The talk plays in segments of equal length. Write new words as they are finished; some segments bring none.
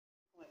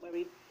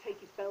where he'd take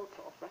his belt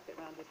off, wrap it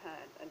around his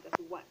hand, and just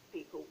whack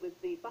people with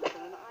the button.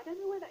 And I don't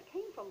know where that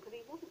came from, because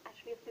he wasn't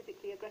actually a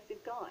physically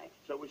aggressive guy.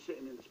 So we're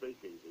sitting in the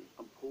speakeasy,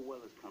 and Paul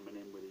Weller's coming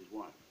in with his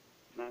wife.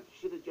 Now,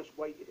 should have just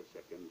waited a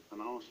second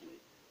and asked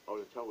me. I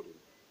would have told him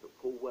that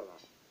Paul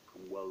Weller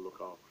can well look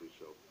after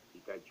himself.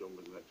 His dad John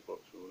was an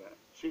Xbox and all that.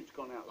 Sid's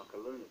gone out like a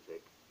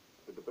lunatic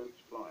with the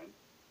boots flying.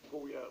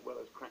 Paul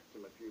Weller's cracked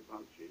him a few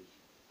punches,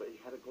 but he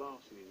had a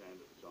glass in his hand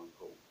at the time,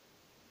 Paul,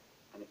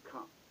 and it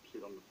cut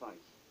Sid on the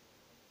face.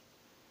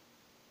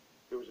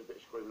 There was a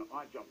bit of screaming.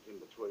 I jumped in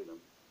between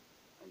them,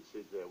 and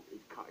Sid there,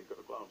 he'd got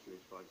a glass in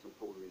his face, and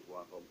Paul and his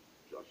wife, I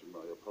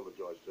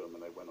apologised to him,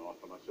 and they went off,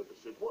 and I said to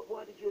Sid,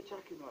 why did you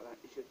attack him like that?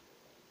 He said,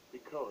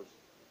 because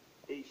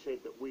he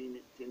said that we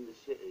nipped in the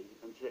city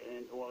and set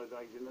into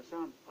holidays in the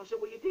sun. I said,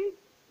 well, you did.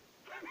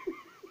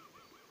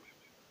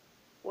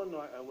 One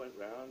night I went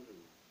round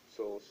and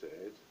saw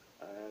Sid,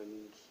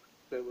 and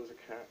there was a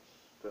cat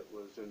that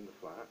was in the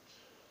flat,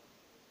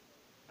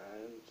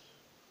 and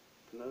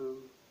for no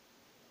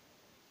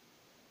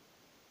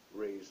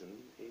reason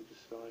he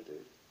decided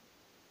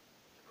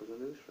to put a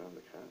noose around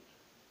the cat